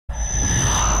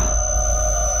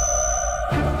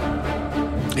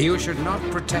You should not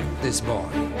protect this boy.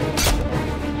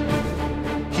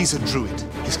 He's a druid.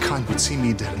 His kind would see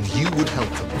me dead, and you would help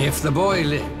them. If the boy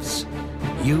lives,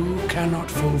 you cannot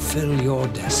fulfill your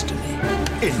destiny.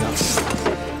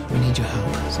 Enough. We need your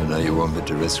help. So now you want me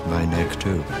to risk my neck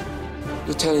too?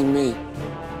 You're telling me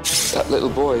that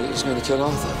little boy is going to kill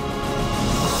Arthur?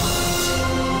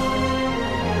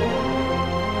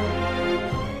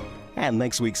 And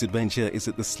next week's adventure is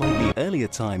at the slightly earlier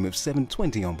time of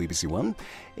 7:20 on BBC One.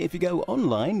 If you go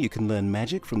online, you can learn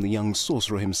magic from the young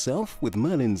sorcerer himself with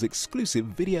Merlin's exclusive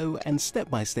video and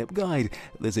step-by-step guide.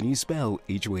 There's a new spell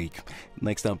each week.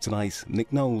 Next up tonight,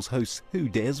 Nick Knowles hosts Who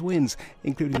Dares Wins,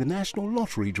 including the National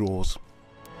Lottery draws.